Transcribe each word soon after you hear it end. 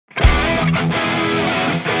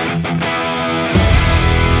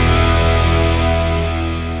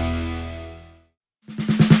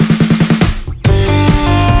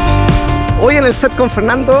Hoy en el set con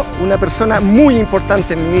Fernando, una persona muy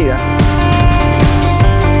importante en mi vida.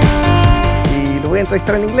 Y lo voy a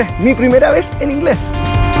entrevistar en inglés. Mi primera vez en inglés.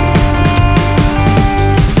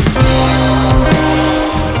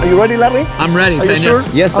 Are you ready, Larry? I'm ready, Are you sure?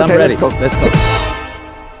 Yes, okay, I'm ready. Let's go. Let's go.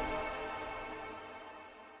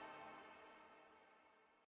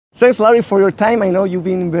 Thanks, Larry, for your time. I know you've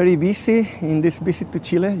been very busy in this visit to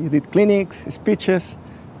Chile. You did clinics, speeches,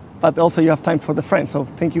 but also you have time for the friends. So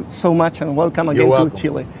thank you so much and welcome again to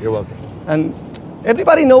Chile. You're welcome. And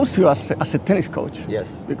everybody knows you as a tennis coach.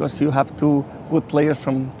 Yes. Because you have two good players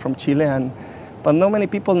from Chile, but not many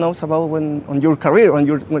people knows about on your career, when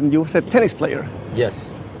you were a tennis player.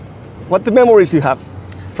 Yes. What the memories you have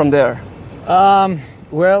from there?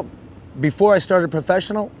 Well, before I started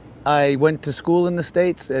professional, I went to school in the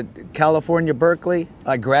States at California, Berkeley.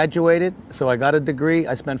 I graduated, so I got a degree.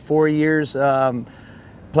 I spent 4 years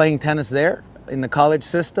playing tennis there in the college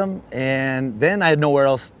system, and then I had nowhere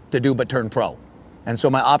else to do but turn pro. And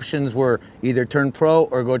so my options were either turn pro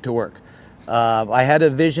or go to work. I had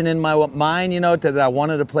a vision in my mind, that I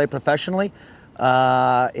wanted to play professionally,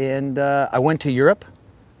 and I went to Europe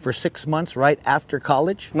for 6 months right after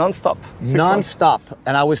college. Non-stop? Non-stop.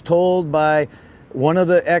 And I was told by one of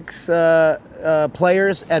the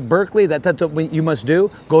ex-players at Berkeley that's what you must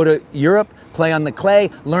do. Go to Europe, play on the clay,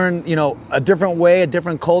 learn, a different way, a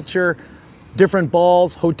different culture, different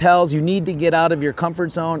balls, hotels. You need to get out of your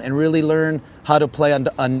comfort zone and really learn how to play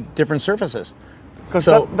on different surfaces. Because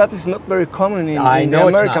that is not very common in the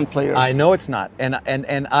American players. I know it's not.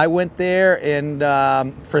 And I went there, and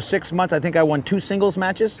for 6 months, I think I won 2 singles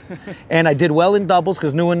matches. And I did well in doubles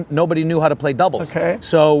because nobody knew how to play doubles. Okay.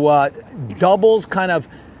 So doubles kind of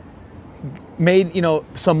made,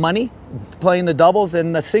 some money playing the doubles,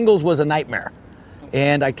 and the singles was a nightmare.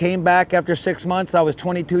 And I came back after 6 months. I was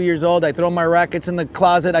 22 years old. I throw my rackets in the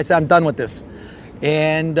closet. I said, I'm done with this.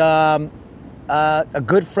 And a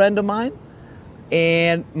good friend of mine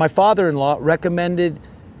and my father-in-law recommended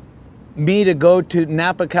me to go to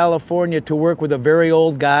Napa, California to work with a very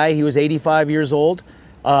old guy. He was 85 years old.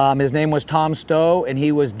 His name was Tom Stowe, and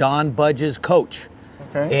he was Don Budge's coach.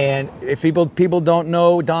 Okay. And if people don't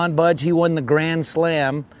know Don Budge, he won the Grand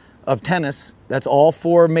Slam of tennis. That's all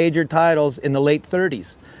 4 major titles in the late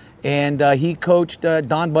 30s. And he coached,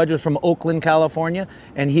 Don Budge was from Oakland, California,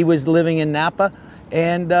 and he was living in Napa.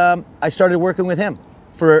 And I started working with him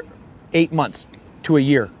for 8 months to a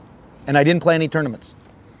year. And I didn't play any tournaments.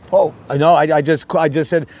 Oh. I know, I just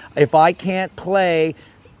said, if I can't play,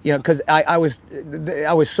 because I was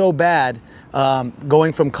so bad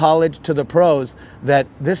going from college to the pros that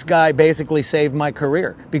this guy basically saved my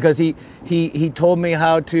career, because he told me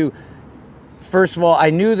how to. First of all,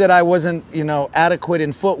 I knew that I wasn't, adequate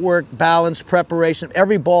in footwork, balance, preparation.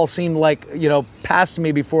 Every ball seemed like, past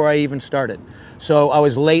me before I even started. So I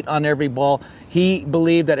was late on every ball. He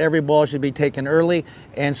believed that every ball should be taken early,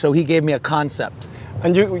 and so he gave me a concept.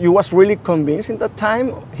 And you was really convinced in that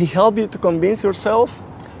time? He helped you to convince yourself?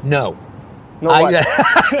 No. No, no,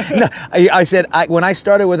 I said, when I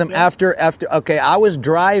started with him okay, I was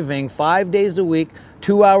driving 5 days a week,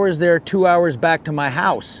 2 hours there, 2 hours back to my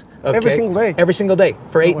house. Okay? Every single day? Every single day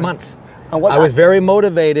for 8 months. And I was very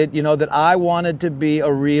motivated, that I wanted to be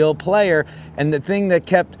a real player. And the thing that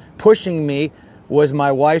kept pushing me was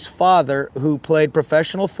my wife's father, who played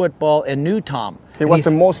professional football and knew Tom. He was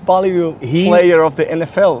the most valuable player of the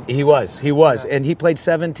NFL. He was. Yeah. And he played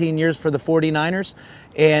 17 years for the 49ers.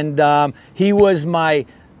 And he was my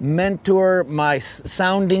mentor, my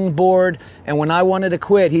sounding board. And when I wanted to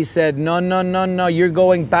quit, he said, no, you're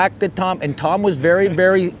going back to Tom. And Tom was very,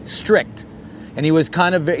 very strict. And he was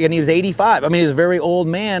and he was 85. I mean, he was a very old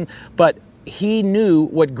man, but he knew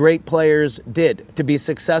what great players did to be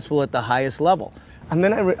successful at the highest level. And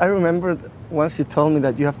then I remember once you told me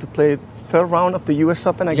that you have to play 3rd round of the US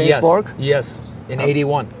Open against Borg. Yes, in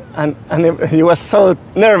 81. And he was so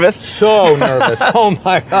nervous. So nervous. Oh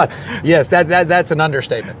my God. Yes, that's an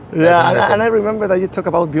understatement. And I remember that you talked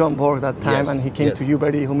about Bjorn Borg that time, and he came to you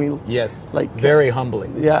very humble. Yes. Very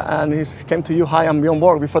humbling. Yeah, and he came to you, hi, I'm Bjorn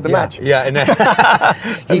Borg, before the match. Yeah, and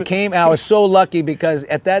he came, and I was so lucky because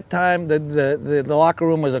at that time the locker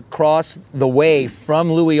room was across the way from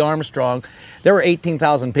Louis Armstrong. There were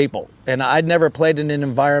 18,000 people, and I'd never played in an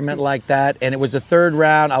environment like that, and it was the 3rd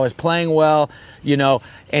round. I was playing well,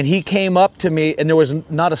 and he came up to me, and there was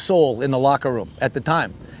not a soul in the locker room at the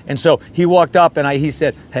time. And so he walked up and he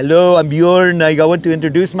said, "Hello, I'm Bjorn." I went to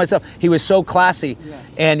introduce myself. He was so classy.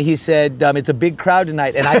 And he said, "It's a big crowd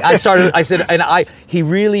tonight." And I said, he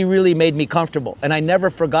really, really made me comfortable. And I never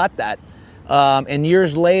forgot that. And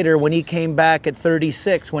years later, when he came back at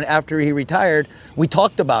 36, after he retired, we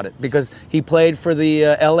talked about it because he played for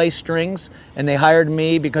the LA Strings, and they hired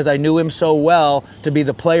me because I knew him so well to be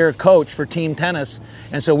the player coach for team tennis.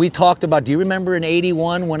 And so we talked about, do you remember in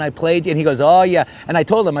 '81 when I played? And he goes, "Oh yeah." And I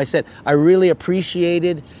told him, I said, I really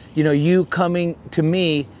appreciated, you coming to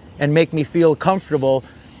me and make me feel comfortable,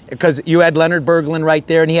 because you had Leonard Berglund right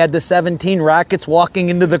there, and he had the 17 rackets walking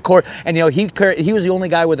into the court, and he was the only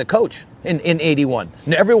guy with a coach in '81,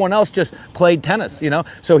 and everyone else just played tennis,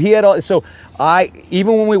 So he had all. So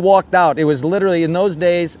even when we walked out, it was literally in those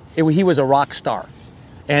days he was a rock star,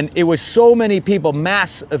 and it was so many people,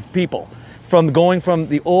 mass of people, going from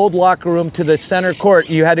the old locker room to the center court.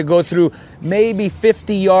 You had to go through maybe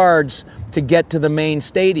 50 yards to get to the main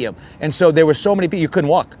stadium. And so there were so many people, you couldn't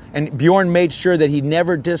walk. And Bjorn made sure that he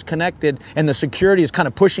never disconnected, and the security is kind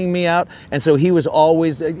of pushing me out. And so he was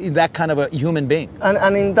always that kind of a human being.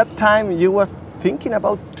 And in that time, you were thinking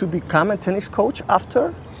about to become a tennis coach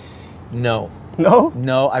after? No. No?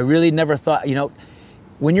 No, I really never thought,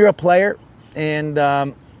 when you're a player and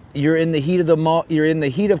you're in the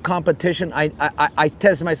heat of competition, I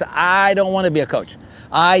tested myself, I don't want to be a coach.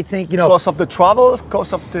 I think, because of the travels,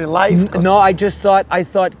 because of the life? No, I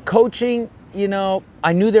thought coaching,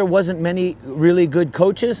 I knew there wasn't many really good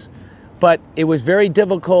coaches, but it was very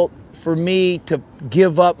difficult for me to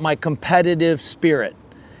give up my competitive spirit.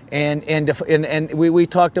 And we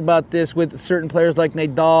talked about this with certain players like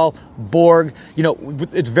Nadal, Borg.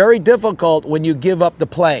 It's very difficult when you give up the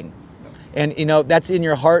playing. And, that's in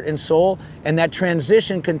your heart and soul. And that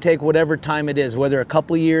transition can take whatever time it is, whether a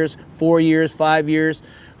couple years, 4 years, 5 years.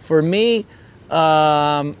 For me,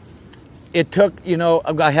 it took,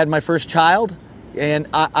 I had my first child, and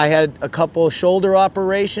I had a couple shoulder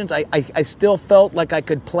operations. I still felt like I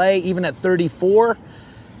could play even at 34.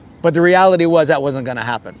 But the reality was that wasn't going to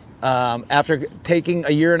happen. After taking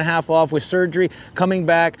a year and a half off with surgery, coming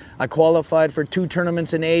back, I qualified for 2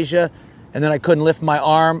 tournaments in Asia. And then I couldn't lift my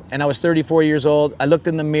arm, and I was 34 years old. I looked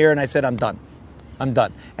in the mirror and I said, "I'm done. I'm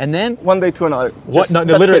done." And then one day to another. What? No,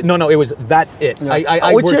 literally, no. It was that's it. Yeah.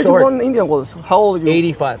 I Which worked year so hard. you won Indian Wells? How old are you?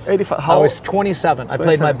 85. 85. I was 27. I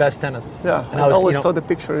played my best tennis. Yeah, and I always saw the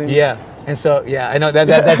picture. Yeah, and so I know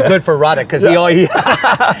that's good for Roddick, because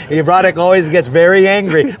Roddick always gets very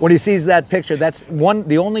angry when he sees that picture. That's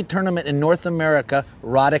the only tournament in North America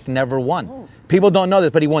Roddick never won. People don't know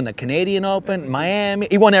this, but he won the Canadian Open, Miami.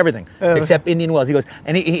 He won everything except Indian Wells. He goes,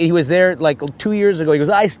 and he was there like 2 years ago. He goes,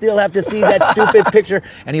 "I still have to see that stupid picture."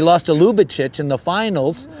 And he lost to Lubicic in the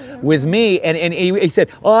finals with me. And he said,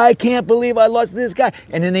 "Oh, I can't believe I lost to this guy."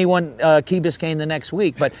 And then he won Key Biscayne the next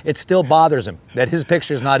week. But it still bothers him that his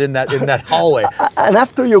picture's not in that hallway. And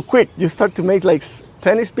after you quit, you start to make like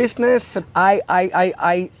tennis business?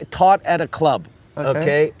 I taught at a club,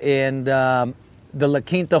 okay? And the La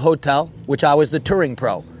Quinta Hotel, which I was the touring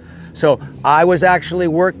pro. So I was actually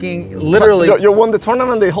working literally. So you won the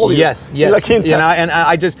tournament, they hold you. Yes. La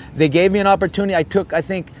Quinta. They gave me an opportunity. I took, I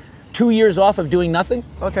think, 2 years off of doing nothing.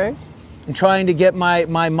 Okay. And trying to get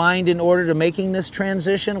my mind in order to making this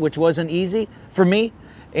transition, which wasn't easy for me.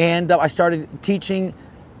 And I started teaching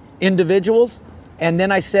individuals. And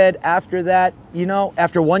then I said after that,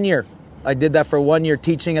 after 1 year, I did that for 1 year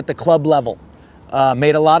teaching at the club level.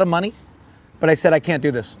 Made a lot of money. But I said, I can't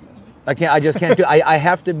do this. I just can't do it. I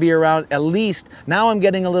have to be around at least, now I'm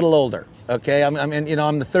getting a little older, okay?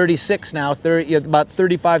 I'm the 36 now, about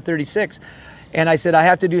 35, 36. And I said, I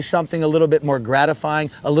have to do something a little bit more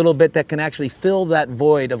gratifying, a little bit that can actually fill that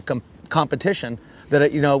void of competition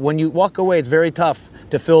that, when you walk away, it's very tough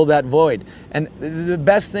to fill that void. And the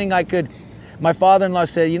best thing my father-in-law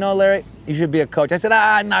said, "Larry, you should be a coach." I said,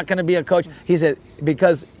 "I'm not going to be a coach." He said,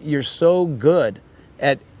 "Because you're so good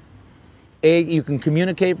at you can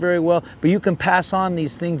communicate very well, but you can pass on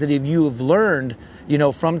these things that you have learned,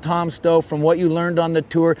 from Tom Stowe, from what you learned on the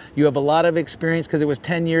tour. You have a lot of experience, because it was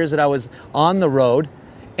 10 years that I was on the road."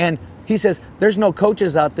 And he says, there's no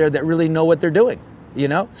coaches out there that really know what they're doing,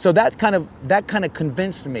 So that kind of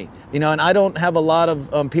convinced me, and I don't have a lot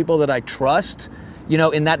of people that I trust,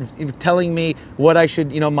 in that telling me what I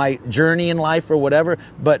should, my journey in life or whatever.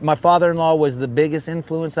 But my father-in-law was the biggest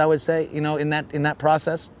influence, I would say, in that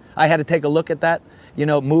process. I had to take a look at that,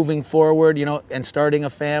 moving forward, and starting a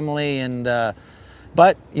family. And,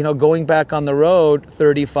 but, going back on the road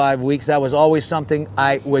 35 weeks, that was always something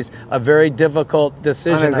was a very difficult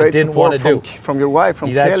decision I didn't want to do. From your wife,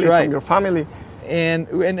 from That's Kelly, right. from your family.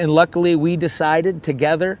 and luckily we decided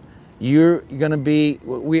together, you're going to be,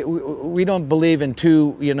 we don't believe in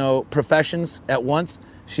two, professions at once.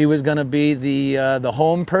 She was going to be the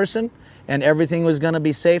home person, and everything was going to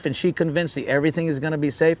be safe, and she convinced me everything is going to be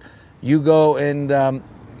safe. You go and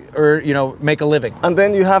make a living. And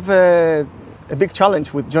then you have a big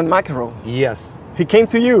challenge with John McEnroe. Yes. He came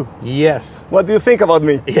to you. Yes. What do you think about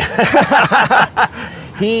me?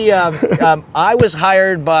 I was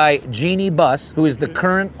hired by Jeannie Buss, who is the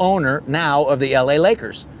current owner now of the LA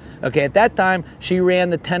Lakers. Okay, at that time, she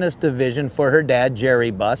ran the tennis division for her dad,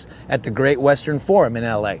 Jerry Buss, at the Great Western Forum in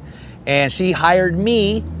LA. And she hired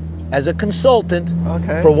me as a consultant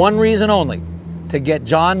for one reason only, to get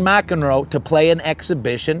John McEnroe to play an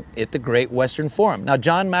exhibition at the Great Western Forum. Now,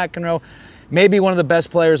 John McEnroe, maybe one of the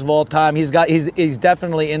best players of all time. He's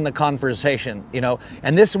definitely in the conversation,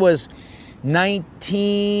 And this was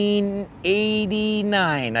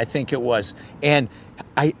 1989, I think it was. And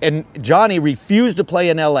Johnny refused to play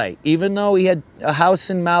in LA, even though he had a house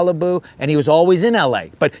in Malibu and he was always in LA.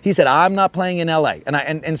 But he said, I'm not playing in LA.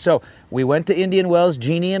 And so we went to Indian Wells,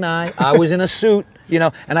 Jeannie and I was in a suit,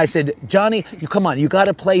 and I said, Johnny, come on, you got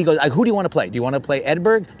to play. He goes, who do you want to play? Do you want to play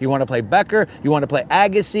Edberg? Do you want to play Becker? Do you want to play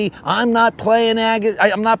Agassi? I'm not playing Agassi.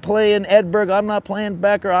 I'm not playing Edberg. I'm not playing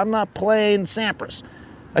Becker. I'm not playing Sampras.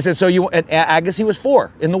 I said, and Agassi was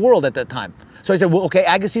 4 in the world at that time. So I said, well, okay,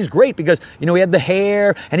 Agassi's great because, he had the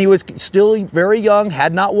hair and he was still very young,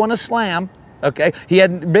 had not won a slam, okay? He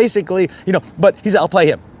had basically, but he said, I'll play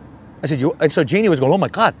him. I said, and so Jeannie was going, oh my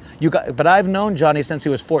God, but I've known Johnny since he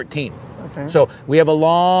was 14. Okay. So we have a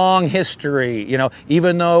long history,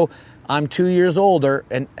 even though I'm 2 years older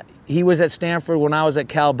and he was at Stanford when I was at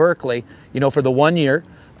Cal Berkeley, for the 1 year.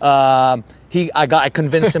 I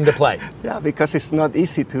convinced him to play. Yeah, because it's not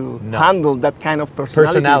easy to handle that kind of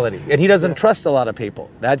personality. And he doesn't trust a lot of people.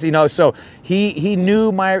 That's so he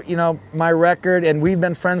knew my my record, and we've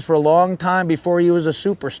been friends for a long time before he was a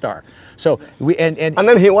superstar. So and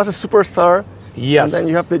then he was a superstar. Yes. And then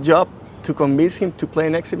you have the job to convince him to play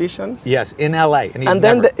an exhibition. Yes, in LA. And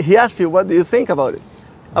then he asked you, what do you think about it?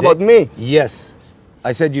 About me? Yes.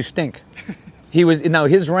 I said, you stink.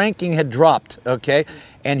 His ranking had dropped, okay?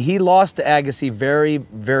 And he lost to Agassi very,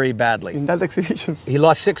 very badly. In that exhibition? He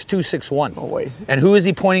lost 6-2, 6-1. No way. And who is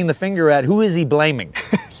he pointing the finger at? Who is he blaming?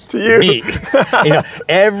 To you. Me.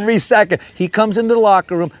 Every second. He comes into the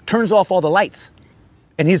locker room, turns off all the lights.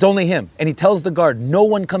 And he's only him. And he tells the guard, no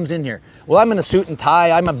one comes in here. Well, I'm in a suit and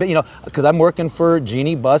tie. I'm because I'm working for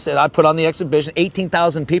Jeannie Buss, and I put on the exhibition,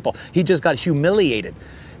 18,000 people. He just got humiliated.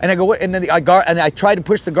 And I go, and then I tried to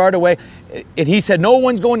push the guard away, and he said, "No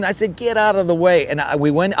one's going." I said, "Get out of the way." And I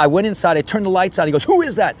went inside. I turned the lights on. He goes, "Who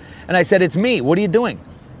is that?" And I said, "It's me. What are you doing?"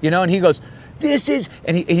 And he goes, "This is,"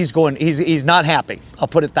 and he's going, he's not happy. I'll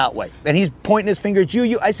put it that way. And he's pointing his finger at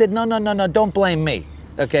you. I said, "No, don't blame me.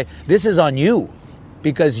 Okay, this is on you,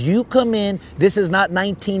 because you come in. This is not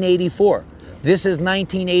 1984. This is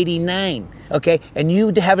 1989. Okay, and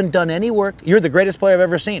you haven't done any work. You're the greatest player I've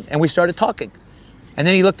ever seen." And we started talking. And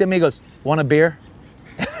then he looked at me and goes, "Want a beer?"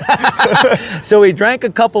 So he drank a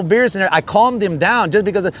couple beers and I calmed him down just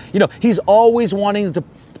because, he's always wanting to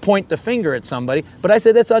point the finger at somebody. But I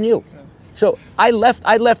said, "That's on you." So I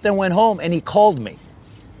left and went home, and he called me.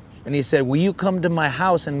 And he said, "Will you come to my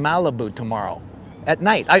house in Malibu tomorrow at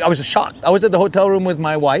night?" I was shocked. I was at the hotel room with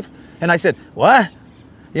my wife, and I said, "What?"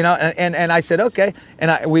 And I said, "Okay."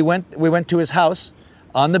 And we went to his house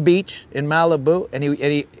on the beach in Malibu, and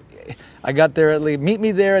I got there meet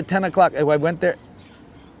me there at 10 o'clock. I went there.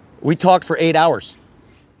 We talked for 8 hours.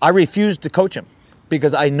 I refused to coach him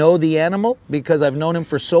because I know the animal, because I've known him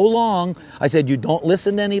for so long. I said, "You don't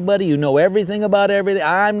listen to anybody. You know everything about everything.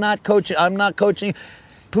 I'm not coaching.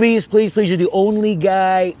 Please, you're the only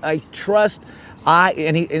guy I trust."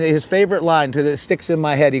 And his favorite line that sticks in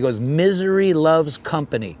my head, he goes, "Misery loves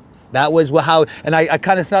company." That was how, and I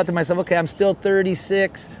kind of thought to myself, okay, I'm still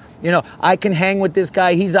 36. I can hang with this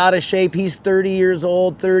guy. He's out of shape. He's 30 years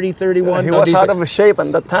old, 30, 31. He was out of shape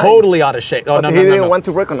at that time. Totally out of shape. He didn't want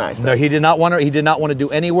to recognize that. No, he did not want to do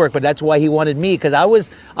any work, but that's why he wanted me, because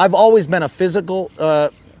I've always been a physical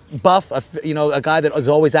buff, a guy that is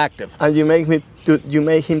always active. And you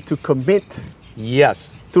made him to commit.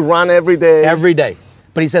 Yes. To run every day. Every day.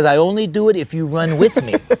 But he says, "I only do it if you run with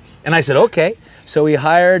me." And I said, "Okay." So he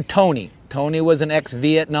hired Tony. Tony was an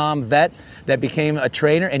ex-Vietnam vet that became a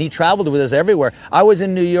trainer, and he traveled with us everywhere. I was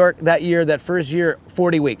in New York that first year,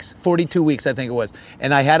 42 weeks, I think it was.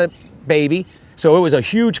 And I had a baby, so it was a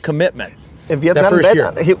huge commitment. Vietnam that first vet,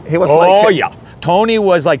 year. He was oh like... yeah. Tony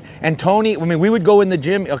was like, and Tony, I mean, we would go in the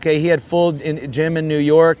gym, okay, he had full gym in New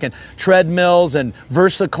York and treadmills and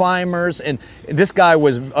Versa climbers, and this guy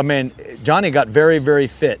was, I mean, Johnny got very, very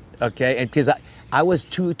fit, okay, and because I was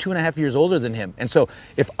two and a half years older than him, and so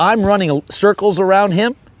if I'm running circles around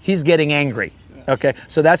him, he's getting angry. Okay,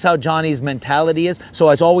 so that's how Johnny's mentality is. So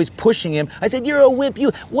I was always pushing him. I said, "You're a wimp.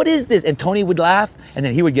 What is this?" And Tony would laugh, and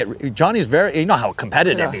then he would get. Johnny's very, you know how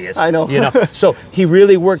competitive he is. I know. You know, so he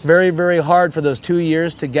really worked very, very hard for those 2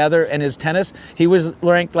 years together. And his tennis, he was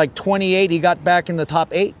ranked like 28. He got back in the top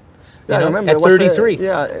 8. Yeah, I remember. At 33.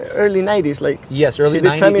 Early 90s, like. Yes, early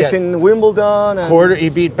 90s. He did semis in Wimbledon. And he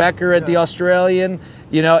beat Becker at the Australian.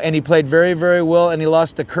 You know, and he played very, very well. And he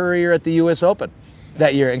lost to Courier at the U.S. Open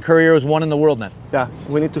that year, and Courier was one in the world then. Yeah,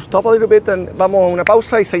 we need to stop a little bit and vamos a una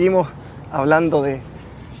pausa y seguimos hablando de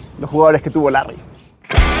los jugadores que tuvo Larry.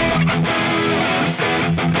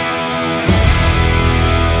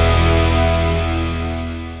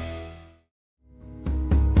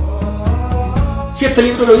 Sí, este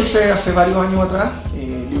libro lo hice hace varios años atrás,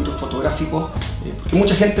 libro fotográfico, porque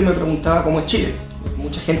mucha gente me preguntaba cómo es Chile,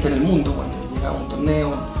 mucha gente en el mundo cuando llegaba a un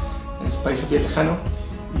torneo en esos países bien lejanos,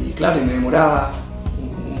 y claro, y me demoraba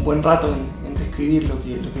un buen rato en describir lo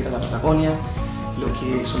que era la Patagonia, lo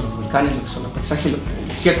que son los volcanes, lo que son los paisajes, lo que es el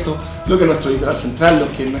desierto, lo que es nuestro litoral central, lo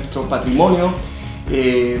que es nuestro patrimonio.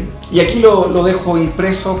 Y aquí lo dejo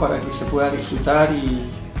impreso para que se pueda disfrutar y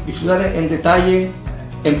disfrutar en detalle,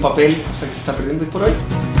 en papel, cosa que se está perdiendo por hoy.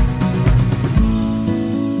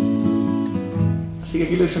 Así que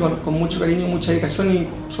aquí lo hice con mucho cariño, mucha dedicación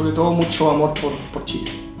y sobre todo mucho amor por Chile.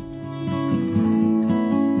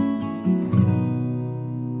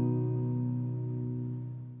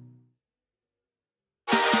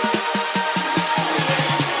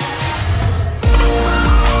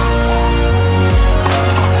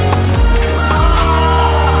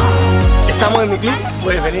 Estamos en mi club,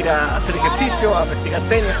 puedes venir a hacer ejercicio, a practicar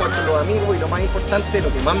tenis, jugar con los amigos y lo más importante,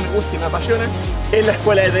 lo que más me gusta y me apasiona, es la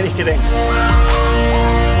escuela de tenis que tengo.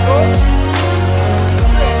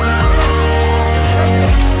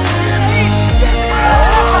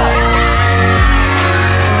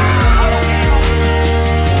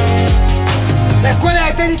 La escuela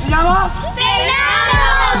de tenis se llama ¡Fernando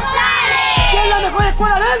González! ¿Qué es la mejor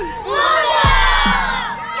escuela del ¡Mundo!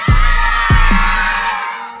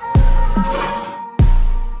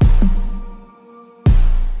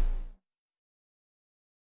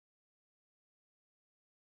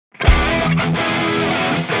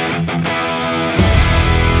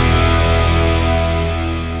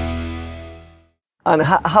 And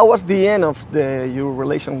how was the end of your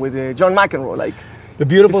relation with John McEnroe? Like, the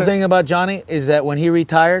beautiful thing about Johnny is that when he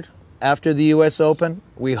retired after the U.S. Open,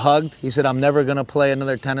 we hugged. He said, "I'm never going to play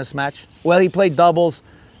another tennis match." Well, he played doubles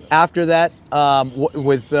after that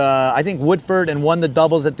with, I think, Woodford, and won the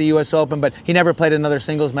doubles at the U.S. Open, but he never played another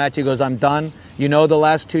singles match. He goes, "I'm done. You know, the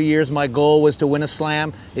last 2 years, my goal was to win a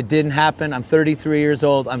slam. It didn't happen. I'm 33 years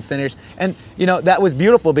old. I'm finished." And, you know, that was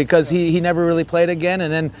beautiful because he never really played again,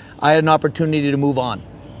 and then I had an opportunity to move on.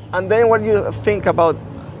 And then what do you think about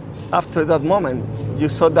after that moment? You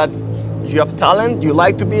saw that you have talent, you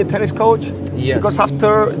like to be a tennis coach? Yes. Because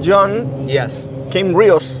after John Yes. came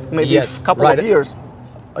Ríos, maybe a couple of years.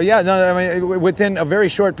 Yeah, no, I mean, within a very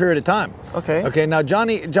short period of time. Okay. Okay. Now,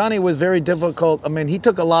 Johnny was very difficult. I mean, he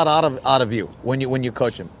took a lot out of you when you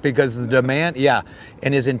coach him, because the demand, yeah,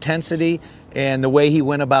 and his intensity and the way he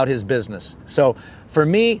went about his business. So, for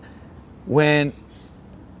me, when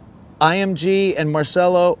IMG and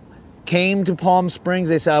Marcelo came to Palm Springs,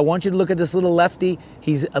 they said, "I want you to look at this little lefty.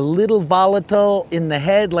 He's a little volatile in the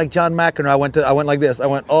head, like John McEnroe." I went like this. I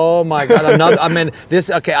went, "Oh my God!" I mean, this.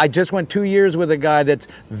 Okay, I just went 2 years with a guy that's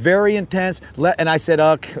very intense, and I said,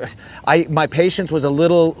 "Okay," my patience was a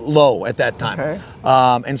little low at that time. Okay.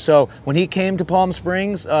 And so when he came to Palm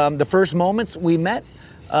Springs, the first moments we met.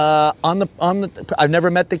 I've never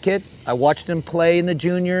met the kid. I watched him play in the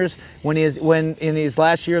juniors when in his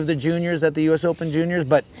last year of the juniors at the U.S. Open Juniors,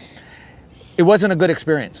 but it wasn't a good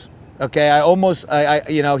experience. Okay,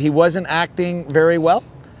 you know, he wasn't acting very well,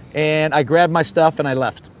 and I grabbed my stuff and I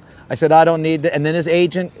left. I said, "I don't need that." And then his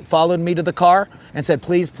agent followed me to the car and said,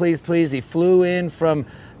 "Please, please, please." He flew in from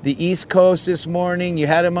the East Coast this morning. You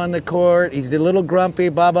had him on the court. He's a little grumpy,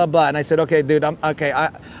 blah, blah, blah. And I said, "Okay, dude,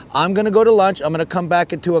 I'm going to go to lunch. I'm going to come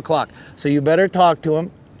back at 2 o'clock. So you better talk to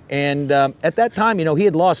him." And at that time, you know, he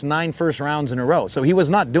had lost 9 first rounds in a row. So he was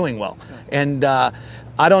not doing well. And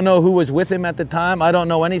I don't know who was with him at the time. I don't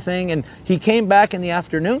know anything. And he came back in the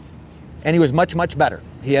afternoon, and he was much, much better.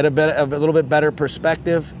 He had a little bit better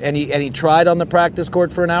perspective, and he tried on the practice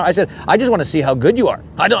court for an hour. I said, I just want to see how good you are.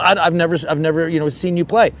 I've never seen you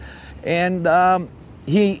play, and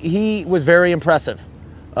he was very impressive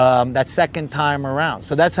that second time around.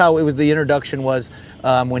 So that's how it was. The introduction was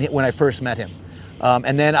when I first met him,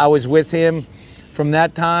 and then I was with him from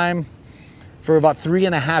that time for about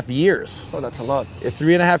 3.5 years. Oh, that's a lot.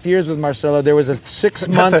 3.5 years with Marcelo. There was a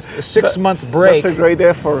 6-month break. That's a great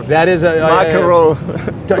effort. That is a McEnroe.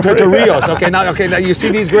 to Ríos. Okay, now you see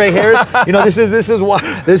these gray hairs. You know, this is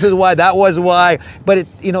why. That was why. But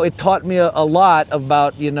it taught me a lot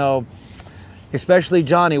about, especially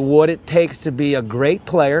Johnny, what it takes to be a great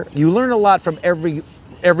player. You learn a lot from every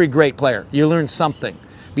great player. You learn something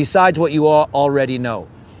besides what you already know,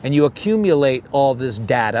 and you accumulate all this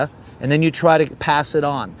data. And then you try to pass it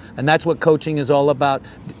on. And that's what coaching is all about,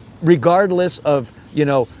 regardless of,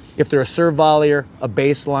 if they're a serve volleyer, a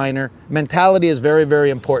baseliner. Mentality is very, very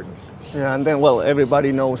important. Yeah, and then, well,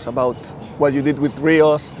 everybody knows about what you did with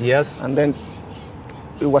Ríos. Yes. And then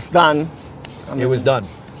it was done. It was done.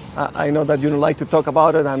 I know that you don't like to talk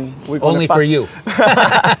about it, and we're going Only to pass. for you.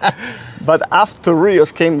 But after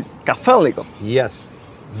Ríos came Kafelnikov. Yes.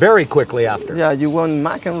 Very quickly after. Yeah, you won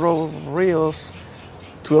McEnroe, Ríos,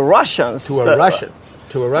 to a Russian.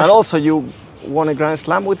 And also you won a Grand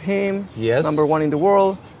Slam with him. Yes. #1 in the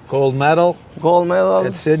world. Gold medal.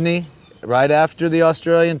 At Sydney. Right after the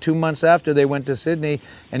Australian, 2 months after, they went to Sydney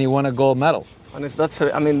and he won a gold medal.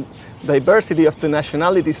 And diversity of the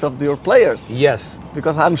nationalities of your players. Yes.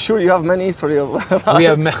 Because I'm sure you have many stories of We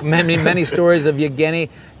have many stories of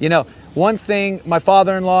Yevgeny. One thing, my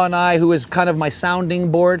father-in-law and I, who was kind of my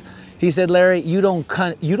sounding board, he said, Larry, you don't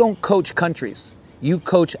coach countries. You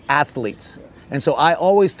coach athletes. And so I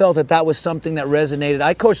always felt that was something that resonated.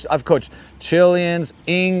 I've coached Chileans,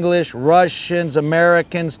 English, Russians,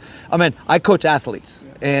 Americans. I coach athletes.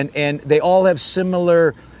 And they all have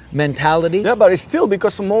similar mentalities. Yeah, but it's still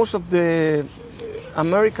because most of the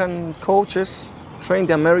American coaches train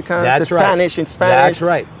the Americans, Spanish in Spanish. That's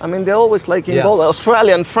right. They're always involved,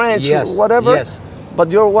 Australian, French, whatever. Yes. But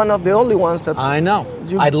you're one of the only ones that... I know.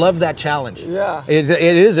 I'd love that challenge. Yeah. It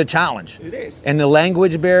is a challenge. It is. And the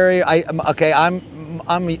language barrier, I'm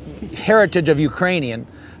heritage of Ukrainian,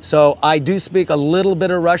 so I do speak a little bit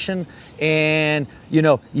of Russian. And,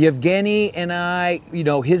 Yevgeny and I,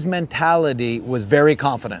 his mentality was very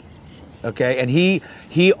confident. Okay. And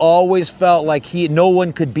he always felt like no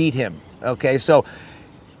one could beat him. Okay. So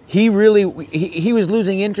he was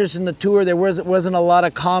losing interest in the tour. There wasn't a lot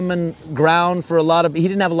of common ground for he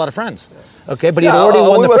didn't have a lot of friends. Okay, but he'd already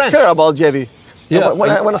won the French. We were scared about Jevi. Yeah.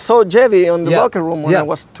 When I saw Jevi in the locker room when I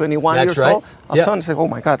was 21 years old, I saw him and said, oh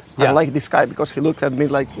my God, I like this guy because he looked at me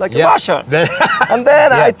like a Russian. And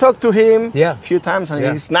then I talked to him a few times and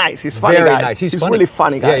he's nice. He's funny Very guy. Nice. He's funny. Really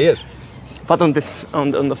funny guy. Yeah, he is. But on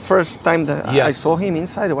the first time that I saw him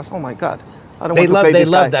inside, it was, oh my God. They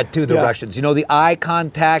love that too, the Russians. The eye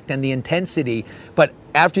contact and the intensity. But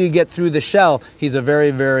after you get through the shell, he's a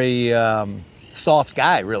very, very soft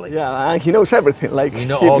guy, really. Yeah, and he knows everything.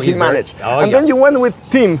 He managed. Then you went with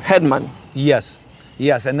Tim Hedman. Yes,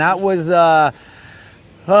 and that was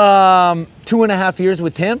 2.5 years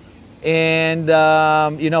with Tim, and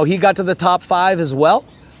he got to the top 5 as well.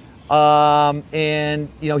 I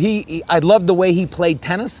loved the way he played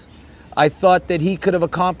tennis. I thought that he could have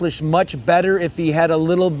accomplished much better if he had a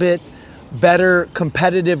little bit better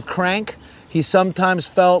competitive crank. He sometimes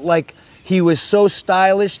felt like he was so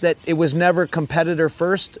stylish that it was never competitor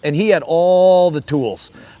first, and he had all the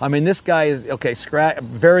tools. This guy is,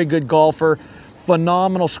 very good golfer,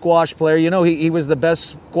 phenomenal squash player. He was the best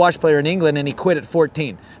squash player in England, and he quit at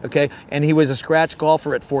 14, And he was a scratch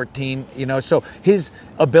golfer at 14, So his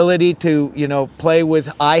ability to, play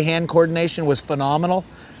with eye-hand coordination was phenomenal.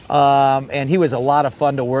 And he was a lot of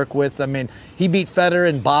fun to work with. He beat Federer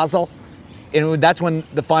in Basel, and that's when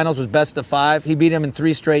the finals was best of 5. He beat him in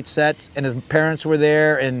 3 straight sets, and his parents were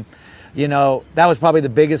there, and that was probably the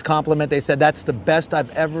biggest compliment. They said that's the best I've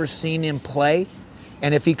ever seen him play,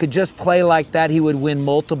 and if he could just play like that, he would win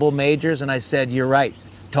multiple majors. And I said, you're right,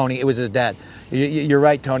 Tony. It was his dad. You're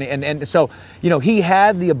right, Tony. And so he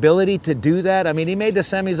had the ability to do that. He made the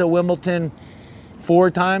semis of Wimbledon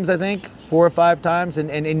 4 times, I think. 4 or 5 times,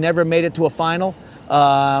 and he never made it to a final.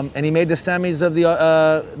 And he made the semis of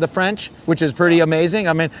the French, which is pretty amazing.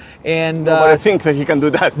 But I think that he can do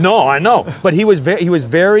that. No, I know. But he was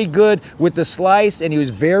very good with the slice, and he was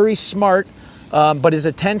very smart. But his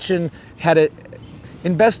attention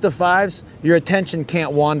in best of fives, your attention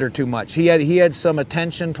can't wander too much. He had some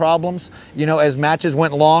attention problems, you know, as matches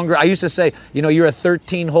went longer. I used to say, you know, you're a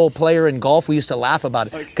 13-hole player in golf. We used to laugh about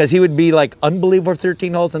it because he would be like unbelievable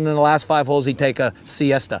 13 holes, and then the last 5 holes he'd take a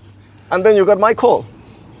siesta. And then you got my call.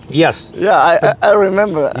 Yes. Yeah, I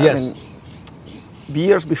remember. Yes. I mean,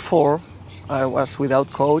 years before, I was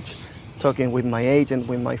without coach, talking with my agent,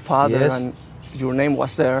 with my father, Yes. and your name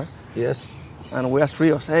was there. Yes. And we asked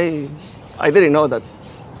Ríos, hey, I didn't know that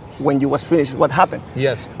when you was finished, what happened?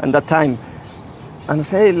 Yes. And that time. And I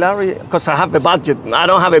say, hey, Larry, because I have the budget. I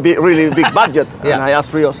don't have a really big budget. Yeah. And I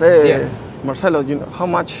asked Ríos, hey, Yeah. Marcelo, you know, how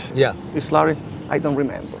much is Larry? I don't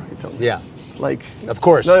remember, he told me. Yeah. Like, Of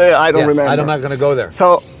course. no, I don't remember. I'm not going to go there.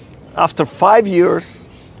 So after 5 years,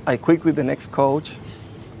 I quit with the next coach,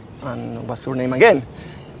 and what's your name again?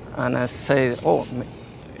 And I say, oh,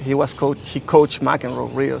 he coached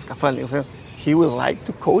McEnroe, Ríos, Cafali. He would like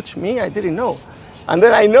to coach me? I didn't know. And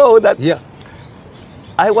then I know that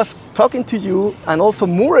I was talking to you, and also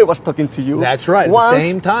Murray was talking to you. That's right, at the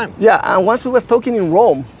same time. Yeah, and once we was talking in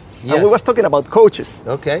Rome, and we was talking about coaches.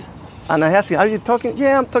 Okay. And I asked you, are you talking?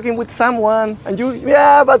 Yeah, I'm talking with someone. And you,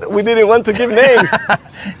 yeah, but we didn't want to give names.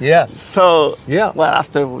 Yeah. So, well,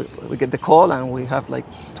 after we get the call, and we have like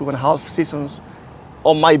 2.5 seasons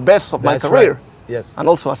on my best of my career. Right. Yes. And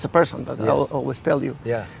also as a person, that I'll always tell you.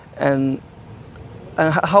 Yeah. And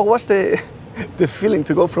how was the feeling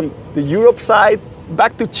to go from the Europe side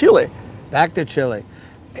back to Chile? Back to Chile.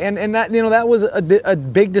 And that, you know, that was a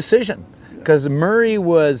big decision, because Murray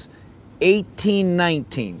was 18,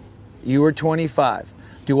 19. You were 25.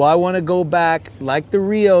 Do I want to go back like the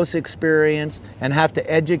Ríos experience and have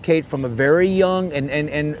to educate from a very young,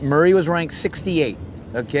 and Murray was ranked 68,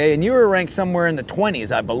 okay? And you were ranked somewhere in the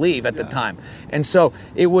 20s, I believe, at the time. And so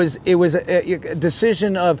it was a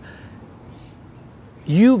decision of,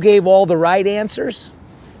 you gave all the right answers.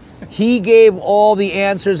 He gave all the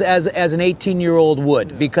answers as an 18-year-old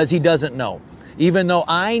would, because he doesn't know. Even though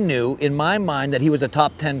I knew in my mind that he was a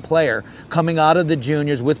top 10 player coming out of the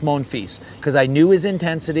juniors with Monfils, because I knew his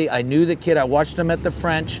intensity, I knew the kid, I watched him at the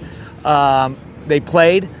French. They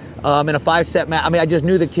played in a 5-set match. I mean, I just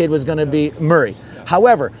knew the kid was going to be Murray.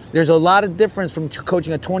 However, there's a lot of difference from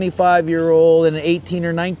coaching a 25-year-old and an 18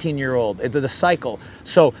 or 19-year-old, the cycle.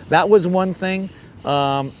 So that was one thing.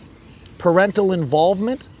 Parental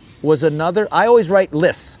involvement was another. I always write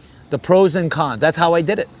lists, the pros and cons. That's how I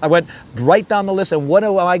did it. I went right down the list, and what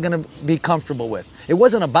am I going to be comfortable with? It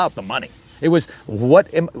wasn't about the money. It was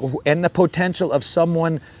and the potential of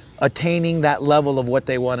someone attaining that level of what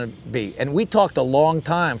they want to be. And we talked a long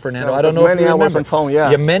time, Fernando. I don't know if you remember. Many hours on phone,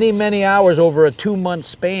 yeah. Many hours over a 2-month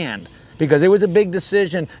span, because it was a big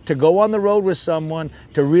decision to go on the road with someone,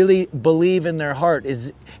 to really believe in their heart.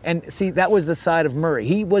 And see, that was the side of Murray.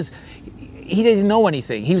 He didn't know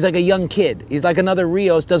anything. He was like a young kid. He's like another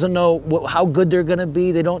Ríos, doesn't know how good they're going to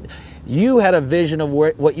be. You had a vision of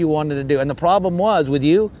what you wanted to do. And the problem was with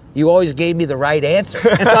you always gave me the right answer.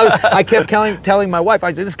 And so I kept telling my wife,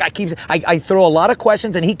 I said, this guy I throw a lot of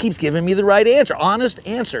questions and he keeps giving me the right answer, honest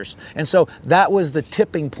answers. And so that was the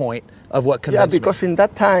tipping point of what convinced me. Yeah, because in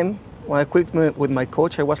that time, when I quit with my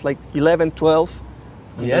coach, I was like 11, 12.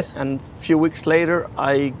 Yes. And a few weeks later,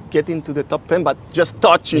 I get into the top 10, but just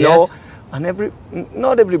touch, you know. And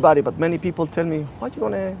not everybody, but many people tell me, why are you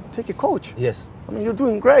going to take a coach? Yes. I mean, you're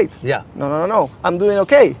doing great. Yeah. No. I'm doing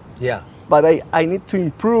okay. Yeah. But I need to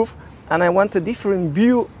improve, and I want a different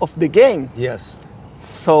view of the game. Yes.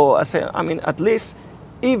 So I say, I mean, at least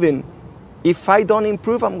even if I don't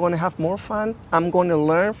improve, I'm going to have more fun. I'm going to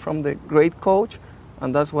learn from the great coach,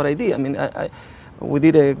 and that's what I did. I mean, we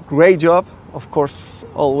did a great job. Of course,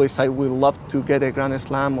 always I would love to get a Grand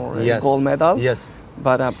Slam or a gold medal. Yes.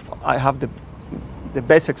 But I have the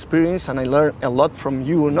best experience, and I learned a lot from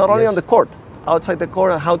you, not only on the court, outside the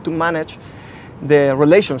court, and how to manage the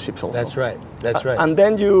relationships also. That's right. That's right. And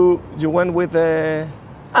then you went with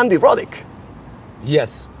Andy Roddick.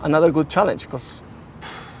 Yes. Another good challenge, because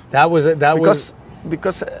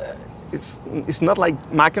it's not like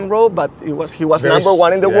McEnroe, but he was number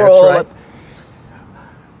one in the world. Right. But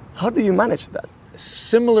how do you manage that?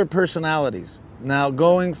 Similar personalities. Now,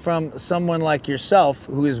 going from someone like yourself,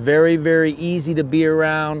 who is very, very easy to be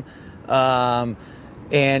around, and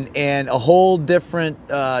a whole different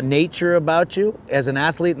nature about you as an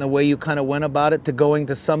athlete and the way you kind of went about it, to going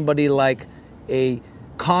to somebody like a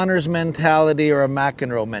Connors mentality or a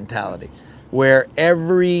McEnroe mentality, where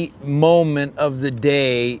every moment of the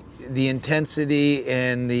day, the intensity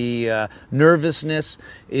and the nervousness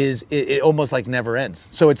it almost like never ends.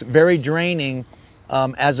 So it's very draining.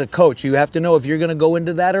 As a coach, you have to know if you're going to go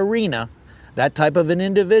into that arena, that type of an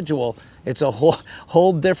individual, It's a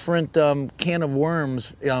whole different can of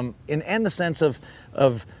worms in the sense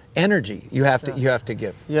of energy you have to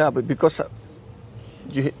give. Yeah, but because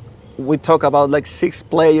we talk about like 6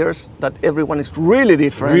 players that everyone is really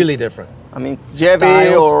different. Really different. I mean,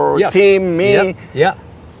 Jevi or yes. Tim, me. Yeah.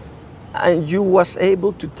 And you was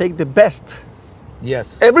able to take the best.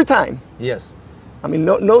 Yes. Every time. Yes. I mean,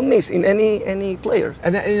 no miss in any player.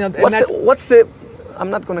 And, what's the? I'm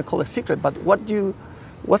not going to call a secret, but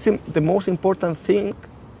what's the most important thing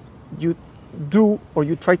you do or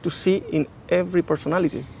you try to see in every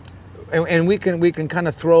personality? And we can kind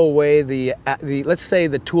of throw away the let's say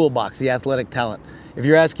the toolbox, the athletic talent. If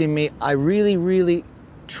you're asking me, I really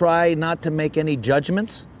try not to make any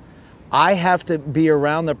judgments. I have to be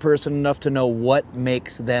around the person enough to know what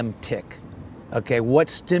makes them tick. Okay, what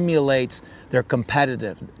stimulates their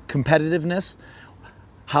competitiveness,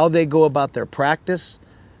 how they go about their practice,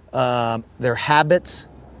 their habits,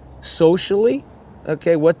 socially,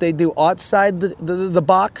 okay, what they do outside the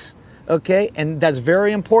box, okay, and that's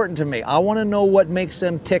very important to me. I want to know what makes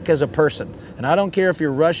them tick as a person, and I don't care if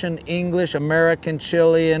you're Russian, English, American,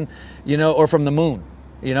 Chilean, or from the moon,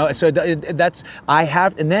 So I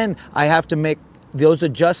have to make those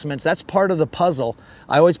adjustments. That's part of the puzzle.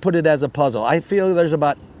 I always put it as a puzzle. I feel there's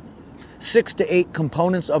about 6 to 8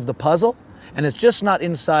 components of the puzzle, and it's just not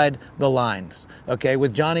inside the lines. Okay,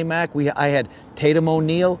 with Johnny Mac, I had Tatum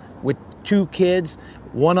O'Neal with 2 kids,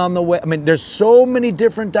 one on the way. I mean, there's so many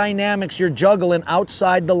different dynamics you're juggling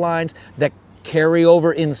outside the lines that carry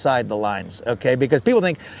over inside the lines, okay? Because people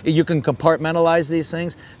think you can compartmentalize these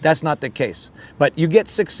things. That's not the case. But you get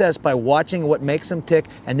success by watching what makes them tick,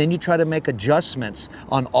 and then you try to make adjustments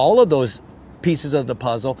on all of those pieces of the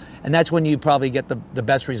puzzle, and that's when you probably get the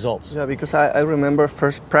best results. Yeah, because I remember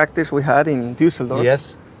first practice we had in Düsseldorf.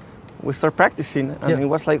 Yes. We started practicing, and it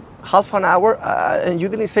was like half an hour, and you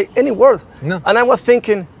didn't say any word. No. And I was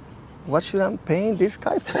thinking, what should I paying this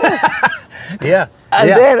guy for? Yeah. And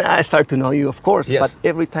then I start to know you, of course. Yes. But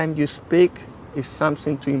every time you speak, is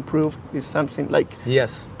something to improve. Is something like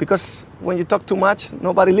yes. Because when you talk too much,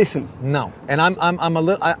 nobody listens. No, and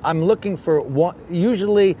I'm looking for one.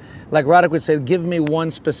 Usually, like Roddick would say, give me one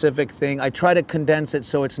specific thing. I try to condense it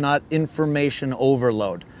so it's not information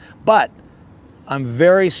overload. But I'm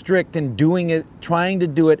very strict in doing it, trying to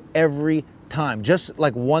do it every time. Just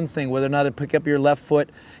like one thing, whether or not to pick up your left foot,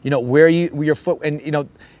 where your foot, and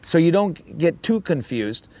so you don't get too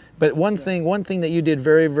confused. But one thing that you did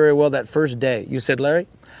very, very well that first day, you said, Larry,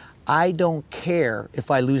 I don't care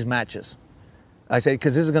if I lose matches. I said,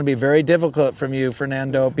 because this is going to be very difficult from you,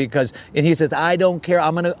 Fernando, and he says, I don't care.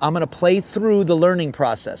 I'm gonna play through the learning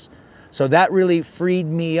process. So that really freed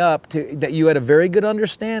me up that you had a very good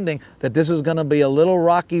understanding that this was going to be a little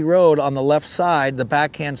rocky road on the left side, the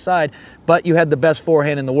backhand side, but you had the best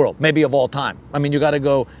forehand in the world, maybe of all time. I mean, you got to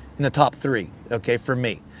go in the top 3, okay, for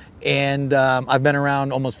me. And I've been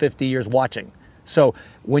around almost 50 years watching. So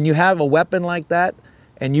when you have a weapon like that,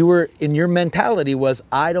 and your mentality was,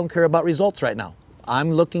 I don't care about results right now.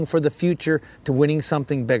 I'm looking for the future to winning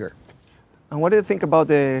something bigger. And what do you think about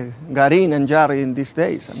the Garin and Jarry in these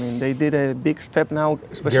days? I mean, they did a big step now,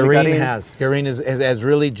 especially Garin. Garin has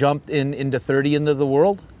really jumped into 30 into the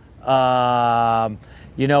world. I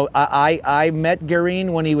met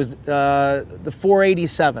Garin when he was the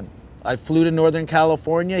 487. I flew to Northern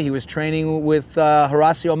California. He was training with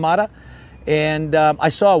Horacio Mata, and I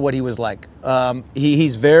saw what he was like.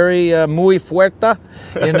 He's very muy fuerte,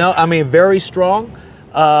 I mean, very strong,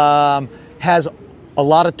 has a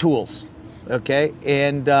lot of tools. Okay,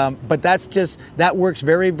 and but that works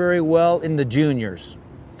very, very well in the juniors,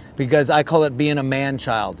 because I call it being a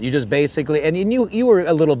man-child. You just basically, and you were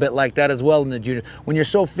a little bit like that as well in the juniors. When you're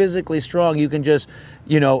so physically strong, you can just,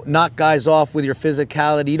 knock guys off with your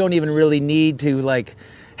physicality. You don't even really need to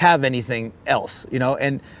have anything else,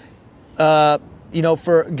 And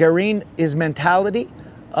for Garin, his mentality,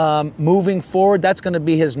 moving forward, that's going to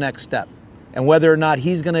be his next step. And whether or not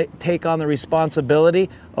he's going to take on the responsibility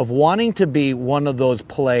of wanting to be one of those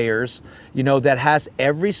players, that has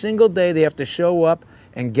every single day they have to show up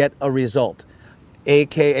and get a result,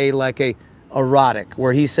 AKA like a Roddick,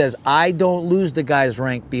 where he says, I don't lose the guy's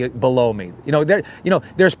rank below me.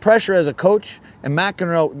 There's pressure as a coach, and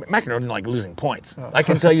McEnroe didn't like losing points. Oh. I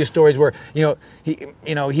can tell you stories where, he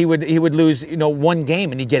would lose, one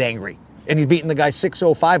game and he'd get angry. And he's beating the guy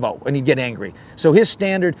 6-0, 5-0, and he'd get angry. So the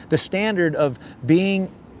standard of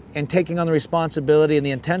being and taking on the responsibility and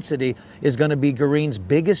the intensity is going to be Garin's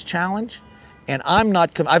biggest challenge. And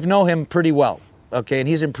I've known him pretty well, okay, and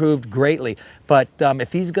he's improved greatly. But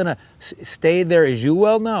if he's going to stay there, as you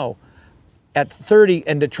well know, at 30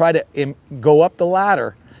 and to try to go up the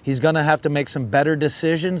ladder, He's going to have to make some better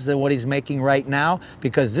decisions than what he's making right now,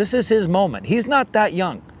 because this is his moment. He's not that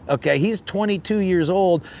young. Okay, he's 22 years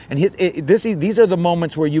old, and these are the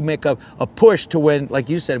moments where you make a push to when, like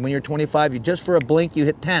you said, when you're 25, you just for a blink, you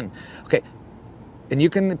hit 10. Okay, and you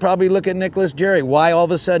can probably look at Nicholas Jarry, why all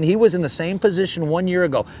of a sudden he was in the same position 1 year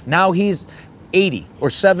ago. Now he's 80 or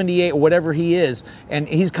 78 or whatever he is, and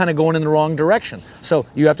he's kind of going in the wrong direction. So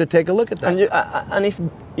you have to take a look at that. And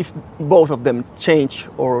if both of them change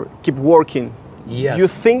or keep working, yes, you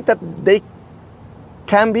think that they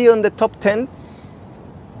can be on the top 10?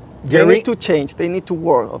 They need to change. They need to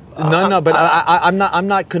work. No, but I'm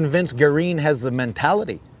not convinced Garin has the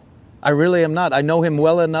mentality. I really am not. I know him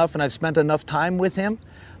well enough, and I've spent enough time with him.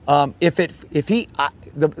 The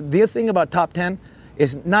thing about top 10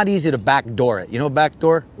 is not easy to backdoor it. You know,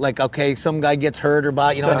 backdoor, like, okay, some guy gets hurt or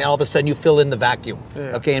and all of a sudden you fill in the vacuum,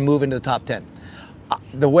 okay, and move into the top 10.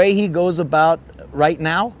 The way he goes about right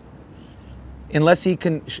now, unless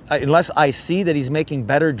I see that he's making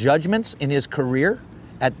better judgments in his career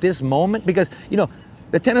at this moment, because, you know,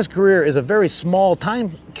 the tennis career is a very small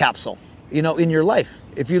time capsule, you know, in your life.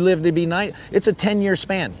 If you live to be 90, it's a 10-year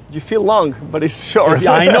span. You feel long, but it's short.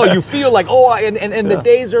 Yeah, I know. You feel like, the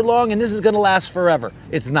days are long and this is going to last forever.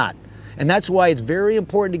 It's not. And that's why it's very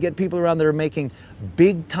important to get people around that are making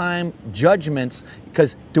big-time judgments,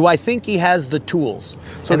 because do I think he has the tools?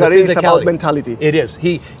 So that is about mentality. It is.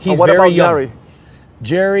 He's what very about young. Larry?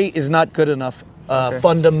 Jerry is not good enough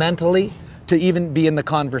fundamentally to even be in the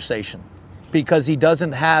conversation, because he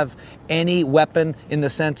doesn't have any weapon in the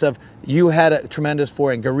sense of, you had a tremendous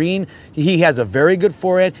forehand. Garin, he has a very good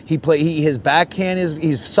forehand. His backhand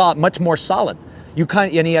he's much more solid.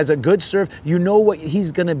 And he has a good serve. You know what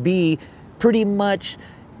he's going to be pretty much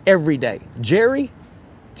every day. Jerry,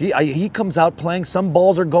 he comes out playing. Some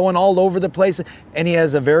balls are going all over the place, and he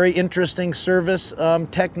has a very interesting service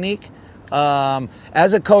technique.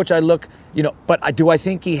 As a coach, I look, you know, but do I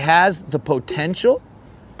think he has the potential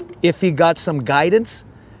if he got some guidance?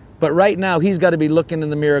 But right now, he's got to be looking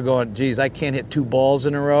in the mirror going, geez, I can't hit 2 balls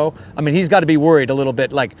in a row. I mean, he's got to be worried a little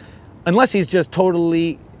bit, like, unless he's just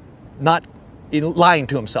totally not lying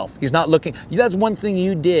to himself. He's not looking. That's one thing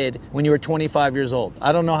you did when you were 25 years old.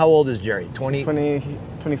 I don't know, how old is Jerry? 23,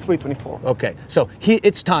 24. Okay, so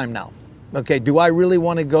it's time now. Okay, do I really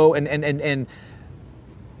want to go and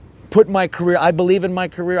put my career, I believe in my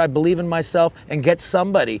career, I believe in myself, and get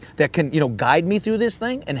somebody that can, you know, guide me through this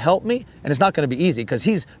thing and help me? And it's not going to be easy, because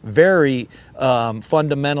he's very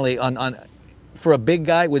fundamentally for a big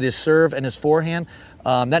guy with his serve and his forehand,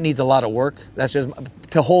 that needs a lot of work. That's just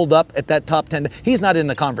to hold up at that top 10. He's not in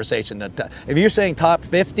the conversation. If you're saying top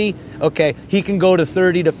 50, okay, he can go to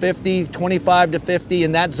 30 to 50, 25 to 50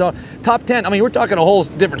 in that zone. Top 10, I mean, we're talking a whole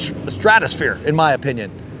different stratosphere, in my opinion.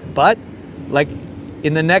 But, like,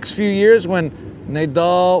 in the next few years, when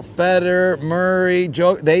Nadal, Federer, Murray,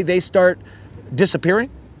 they start disappearing,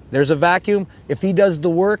 there's a vacuum. If he does the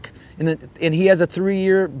work and he has a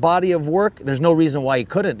 3-year body of work, there's no reason why he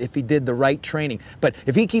couldn't if he did the right training. But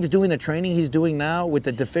if he keeps doing the training he's doing now with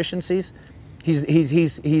the deficiencies,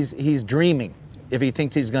 he's dreaming if he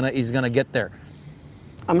thinks he's gonna get there.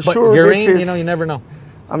 I'm sure Garin, you know, you never know.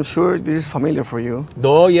 I'm sure this is familiar for you.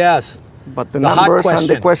 Oh yes. But the numbers and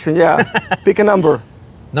the question, yeah. Pick a number.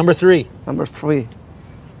 Number 3. Number 3.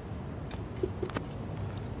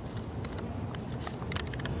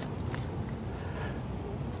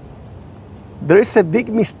 There is a big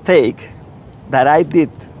mistake that I did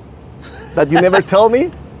that you never tell me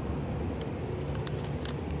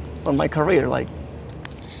on my career, like,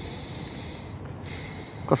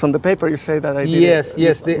 because on the paper you say that I did.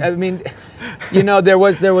 Yes. I mean, you know, there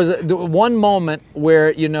was one moment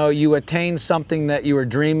where, you know, you attained something that you were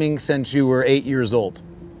dreaming since you were 8 years old,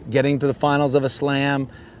 getting to the finals of a slam,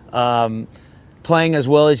 playing as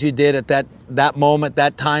well as you did at that moment,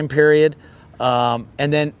 that time period,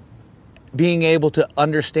 and then being able to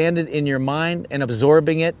understand it in your mind and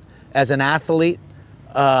absorbing it as an athlete,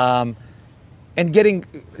 and getting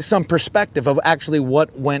some perspective of actually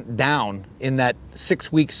what went down in that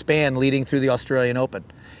 6-week span leading through the Australian Open.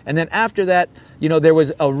 And then after that, you know, there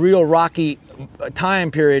was a real rocky time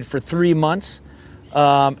period for 3 months,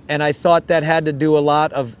 and I thought that had to do a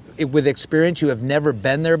lot with experience. You have never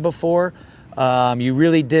been there before. You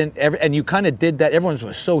really didn't, and you kind of did that. Everyone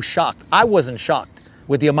was so shocked. I wasn't shocked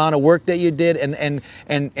with the amount of work that you did and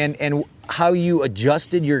how you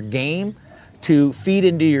adjusted your game to feed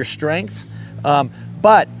into your strength.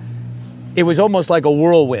 But it was almost like a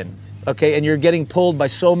whirlwind, okay? And you're getting pulled by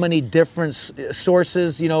so many different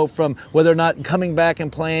sources, you know, from whether or not coming back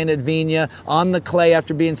and playing at Vigna, on the clay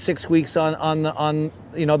after being 6 weeks on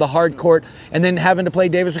you know, the hard court, and then having to play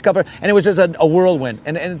Davis Cup, and it was just a whirlwind.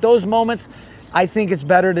 And at those moments, I think it's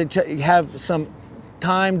better to have some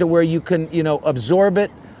time to where you can, you know, absorb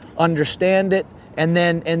it, understand it, and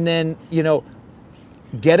then you know,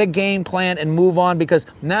 get a game plan and move on, because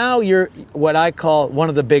now you're what I call one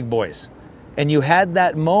of the big boys. And you had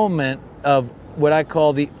that moment of what I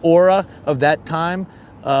call the aura of that time.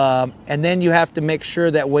 And then you have to make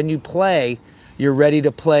sure that when you play, you're ready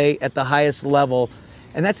to play at the highest level.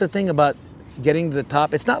 And that's the thing about getting to the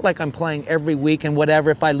top. It's not like I'm playing every week and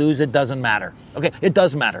whatever. If I lose, it doesn't matter. Okay, it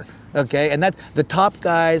does matter. Okay, and that's the top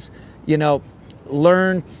guys, you know,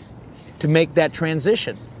 learn to make that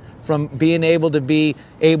transition from being able to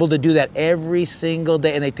do that every single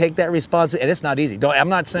day, and they take that responsibility. And it's not easy. I'm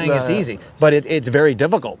not saying it's easy, but it's very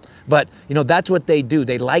difficult. But you know, that's what they do.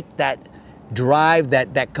 They like that drive,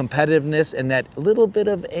 that competitiveness, and that little bit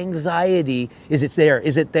of anxiety. Is it there?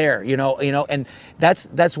 Is it there? You know, and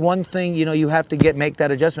that's one thing. You know, you have to make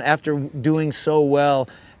that adjustment after doing so well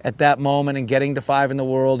at that moment and getting to 5 in the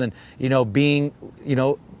world, and you know, being, you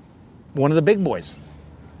know, one of the big boys.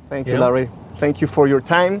 Thank you, Larry. Thank you for your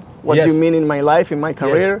time, what you mean in my life, in my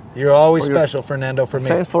career. Yes. You're always special, Fernando, for me.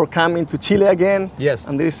 Thanks for coming to Chile again. Yes.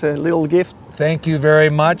 And there's a little gift. Thank you very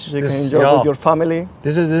much. You can enjoy with your family.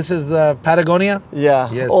 This is Patagonia?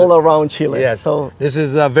 Yeah, yes. All around Chile. Yes. So this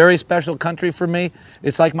is a very special country for me.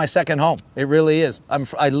 It's like my second home. It really is.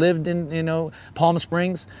 I lived in, you know, Palm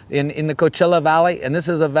Springs, in the Coachella Valley, and this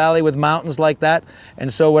is a valley with mountains like that.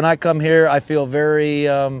 And so when I come here, I feel very...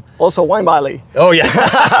 Also Wine Valley. Oh, yeah.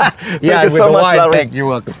 Thank you so much, Larry. You're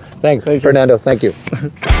welcome. Thanks, Fernando. Thank you.